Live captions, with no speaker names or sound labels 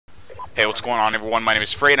Hey, what's going on, everyone? My name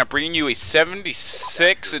is Fray, and I'm bringing you a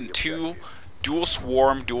 76-2 dual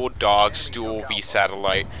swarm, dual dogs, dual V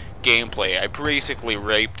satellite gameplay. I basically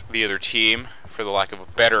raped the other team, for the lack of a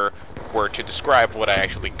better word to describe what I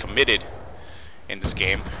actually committed in this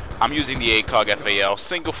game. I'm using the ACOG FAL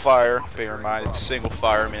single fire. Bear in mind, it's single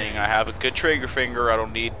fire, meaning I have a good trigger finger. I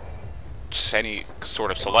don't need any sort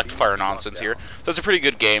of select fire nonsense here. So it's a pretty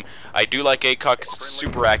good game. I do like ACOG because it's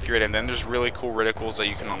super accurate, and then there's really cool reticles that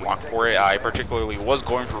you can unlock for it. I particularly was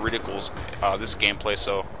going for reticles this gameplay,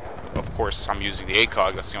 so of course I'm using the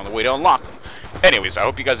ACOG. That's the only way to unlock them. Anyways, I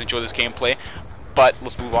hope you guys enjoy this gameplay, but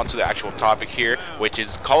let's move on to the actual topic here, which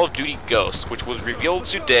is Call of Duty Ghosts, which was revealed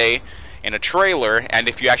today in a trailer. And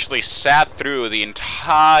if you actually sat through the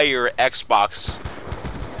entire Xbox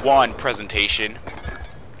One presentation,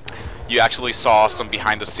 you actually saw some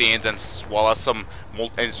behind the scenes, as well as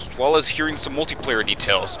hearing some multiplayer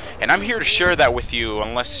details. And I'm here to share that with you,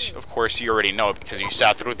 unless of course you already know it because you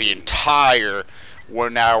sat through the entire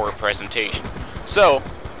 1 hour presentation. So,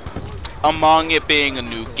 among it being a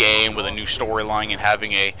new game with a new storyline and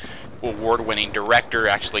having a award-winning director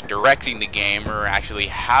actually directing the game, or actually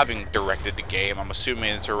having directed the game, I'm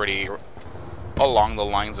assuming it's already along the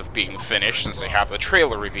lines of being finished since they have the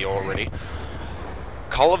trailer reveal already.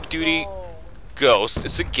 Call of Duty Ghosts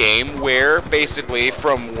is a game where, basically,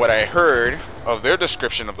 from what I heard of their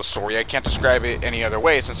description of the story, I can't describe it any other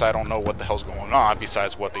way since I don't know what the hell's going on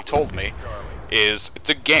besides what they told me, is it's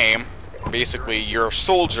a game, basically you're a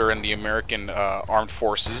soldier in the American armed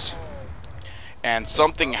forces, and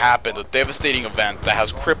something happened, a devastating event that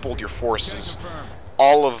has crippled your forces,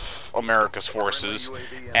 all of America's forces,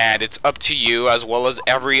 and it's up to you, as well as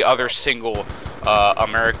every other single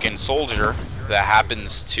American soldier that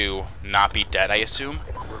happens to not be dead, I assume,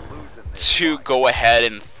 to go ahead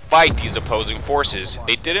and fight these opposing forces.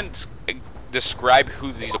 They didn't describe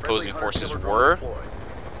who these opposing forces were.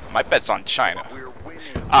 My bet's on China.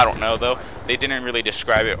 I don't know, though. They didn't really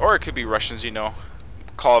describe it. Or it could be Russians, you know.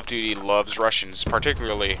 Call of Duty loves Russians,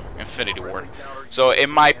 particularly Infinity Ward. So it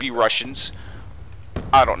might be Russians.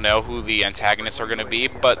 I don't know who the antagonists are going to be,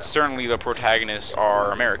 but certainly the protagonists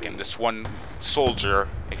are American. This one soldier,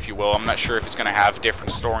 if you will. I'm not sure if it's going to have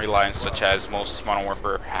different storylines, such as most Modern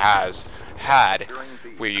Warfare has had,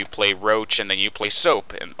 where you play Roach and then you play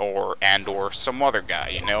Soap, or some other guy,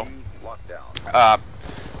 you know.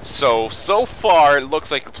 So far it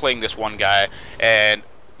looks like you're playing this one guy, and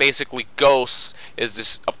basically Ghosts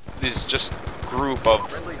is this just group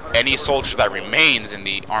of any soldier that remains in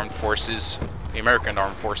the armed forces, the American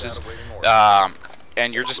armed forces,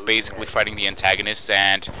 and you're just basically fighting the antagonists.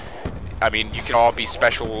 And I mean, you can all be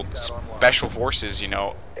special forces, you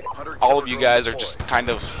know. All of you guys are just kind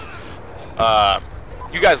of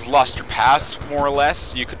you guys lost your paths, more or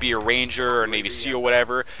less. You could be a Ranger or a Navy SEAL or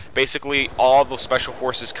whatever. Basically, all the special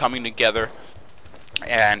forces coming together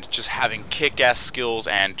and just having kick-ass skills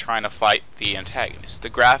and trying to fight the antagonists. The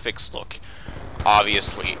graphics look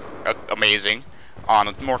obviously amazing. On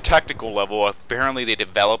a more technical level, apparently they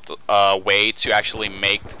developed a way to actually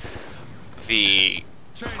make the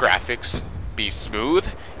graphics be smooth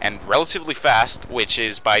and relatively fast, which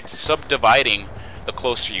is by subdividing the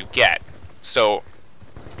closer you get. So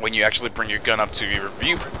when you actually bring your gun up to your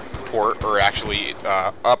viewport, or actually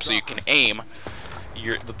up so you can aim,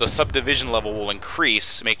 the subdivision level will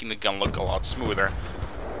increase, making the gun look a lot smoother,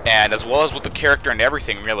 and as well as with the character and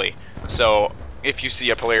everything, really. So if you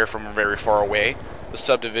see a player from very far away, the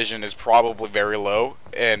subdivision is probably very low,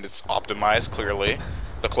 and it's optimized clearly.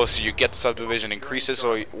 The closer you get, the subdivision increases,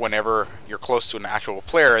 so whenever you're close to an actual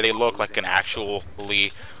player, they look like an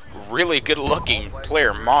actually really good looking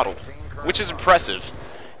player model, which is impressive.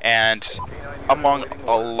 And among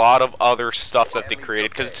a lot of other stuff that they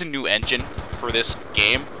created, because it's a new engine for this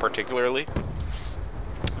game particularly,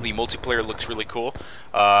 the multiplayer looks really cool.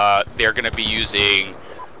 They're going to be using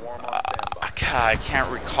I can't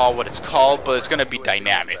recall what it's called, but it's going to be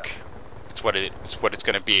dynamic. It's what it's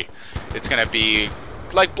going to be. It's going to be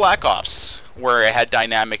like Black Ops, where it had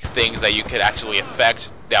dynamic things that you could actually affect,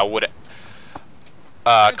 that would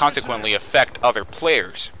consequently affect other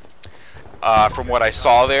players. From what I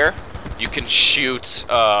saw there, you can shoot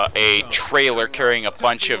a trailer carrying a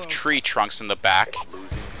bunch of tree trunks in the back.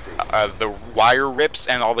 The wire rips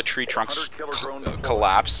and all the tree trunks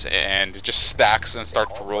collapse, and it just stacks and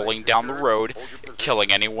starts rolling down the road,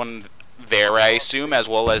 killing anyone there, I assume, as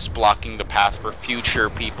well as blocking the path for future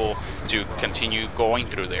people to continue going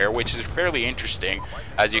through there, which is fairly interesting,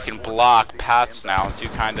 as you can block paths now to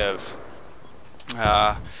kind of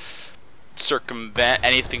circumvent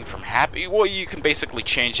anything from happening. Well, you can basically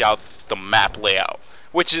change out the map layout,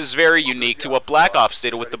 which is very unique to what Black Ops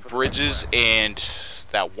did with the bridges and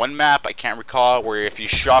that one map, I can't recall, where if you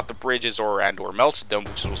shot the bridges or melted them,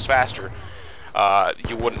 which was faster,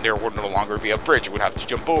 there would no longer be a bridge. You would have to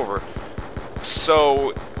jump over.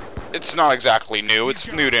 So it's not exactly new.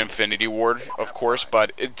 It's new to Infinity Ward, of course,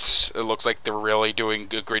 but it looks like they're really doing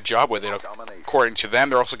a great job with it. According to them,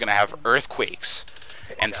 they're also going to have earthquakes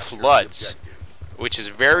and floods, which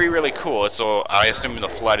is really cool. So I assume the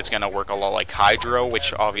flood is going to work a lot like Hydro,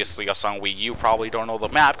 which obviously us on Wii U probably don't know the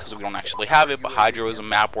map because we don't actually have it, but Hydro is a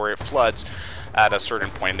map where it floods at a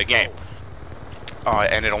certain point in the game.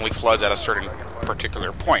 And it only floods at a certain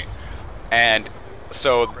particular point. And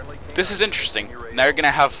so this is interesting. Now you're going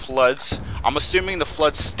to have floods. I'm assuming the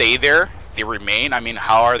floods stay there. They remain. I mean,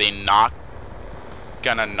 how are they not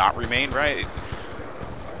going to not remain, right?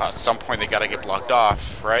 At some point they got to get blocked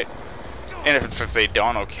off, right? And if they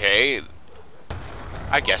don't, okay,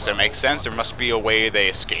 I guess it makes sense. There must be a way they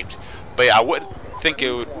escaped. But yeah, I would think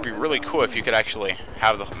it would be really cool if you could actually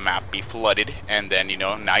have the map be flooded, and then, you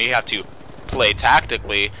know, now you have to play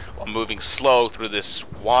tactically while moving slow through this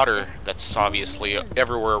water that's obviously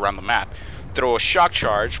everywhere around the map. Throw a shock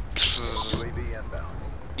charge.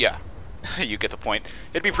 Yeah, you get the point.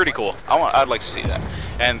 It'd be pretty cool. I'd like to see that.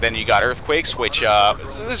 And then you got earthquakes, which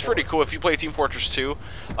is pretty cool. If you play Team Fortress 2,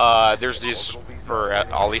 there's these, or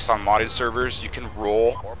at least on modded servers, you can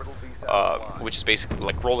roll, which is basically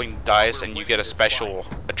like rolling dice, and you get a special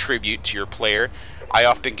attribute to your player. I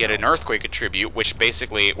often get an earthquake attribute, which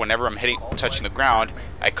basically, whenever I'm touching the ground,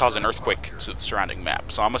 I cause an earthquake to the surrounding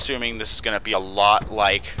map. So I'm assuming this is going to be a lot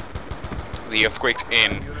like the earthquakes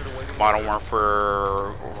in Modern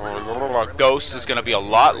Warfare. Ghost is going to be a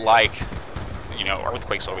lot like, you know,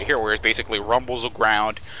 earthquakes over here, where it basically rumbles the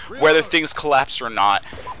ground. Whether things collapse or not,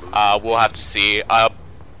 we'll have to see.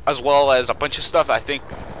 As well as a bunch of stuff I think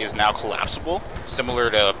is now collapsible, similar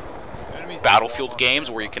to Battlefield games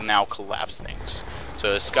where you can now collapse things.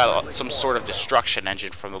 So it's got some sort of destruction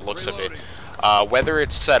engine from the looks of it. Whether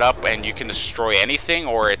it's set up and you can destroy anything,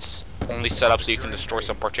 or it's only set up so you can destroy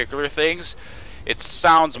some particular things, it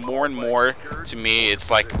sounds more and more to me it's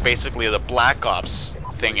like basically the Black Ops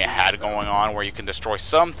thing it had going on, where you can destroy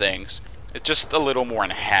some things. It's just a little more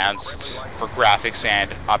enhanced for graphics and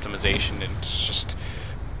optimization, and it's just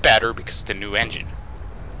better because it's a new engine.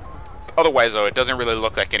 Otherwise, though, it doesn't really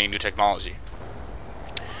look like any new technology.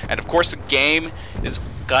 And of course, the game is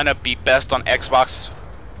gonna be best on Xbox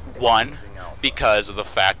One because of the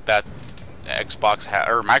fact that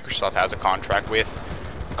Microsoft has a contract with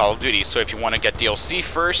Call of Duty. So if you want to get DLC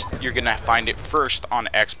first, you're gonna find it first on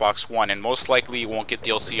Xbox One, and most likely you won't get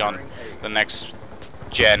DLC on the next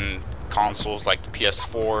gen consoles like the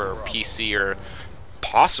PS4 or PC or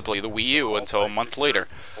possibly the Wii U until a month later.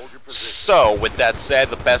 So with that said,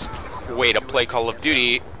 the best way to play Call of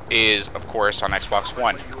Duty is, of course, on Xbox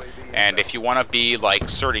One. And if you want to be like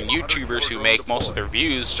certain YouTubers who make most of their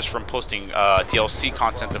views just from posting DLC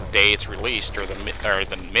content the day it's released, or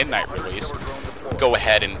the midnight release, go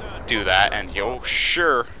ahead and do that, and you're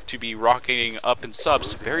sure to be rocketing up in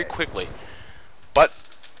subs very quickly. But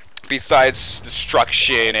besides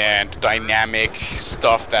destruction and dynamic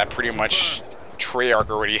stuff that pretty much Treyarch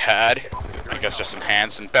already had, I guess just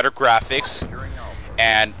enhanced and better graphics,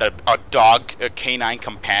 and a canine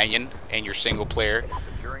companion in your single player,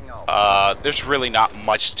 there's really not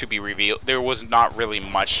much to be revealed. There was not really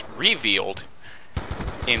much revealed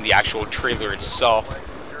in the actual trailer itself,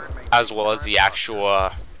 as well as the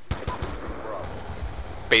actual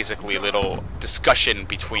basically little discussion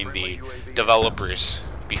between the developers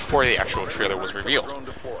before the actual trailer was revealed.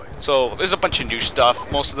 So there's a bunch of new stuff.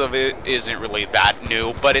 Most of it isn't really that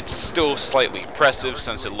new, but it's still slightly impressive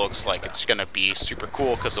since it looks like it's gonna be super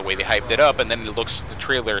cool because the way they hyped it up, and then the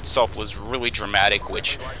trailer itself was really dramatic,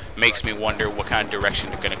 which makes me wonder what kind of direction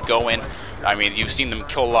they're gonna go in. I mean, you've seen them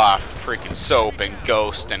kill off freaking Soap and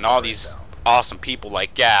Ghost and all these awesome people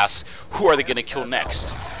like Gas. Who are they gonna kill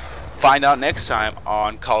next? Find out next time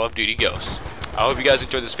on Call of Duty Ghosts. I hope you guys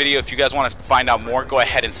enjoyed this video. If you guys want to find out more, go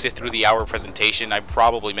ahead and sit through the hour presentation. I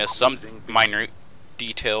probably missed some minor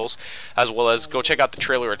details, as well as go check out the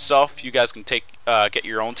trailer itself. You guys can get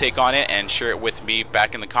your own take on it and share it with me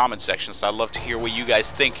back in the comments section. So I'd love to hear what you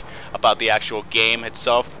guys think about the actual game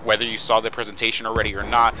itself, whether you saw the presentation already or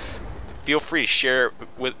not. Feel free to share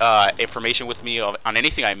with information with me on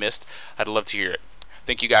anything I missed. I'd love to hear it.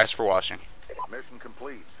 Thank you guys for watching. Mission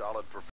complete. Solid performance.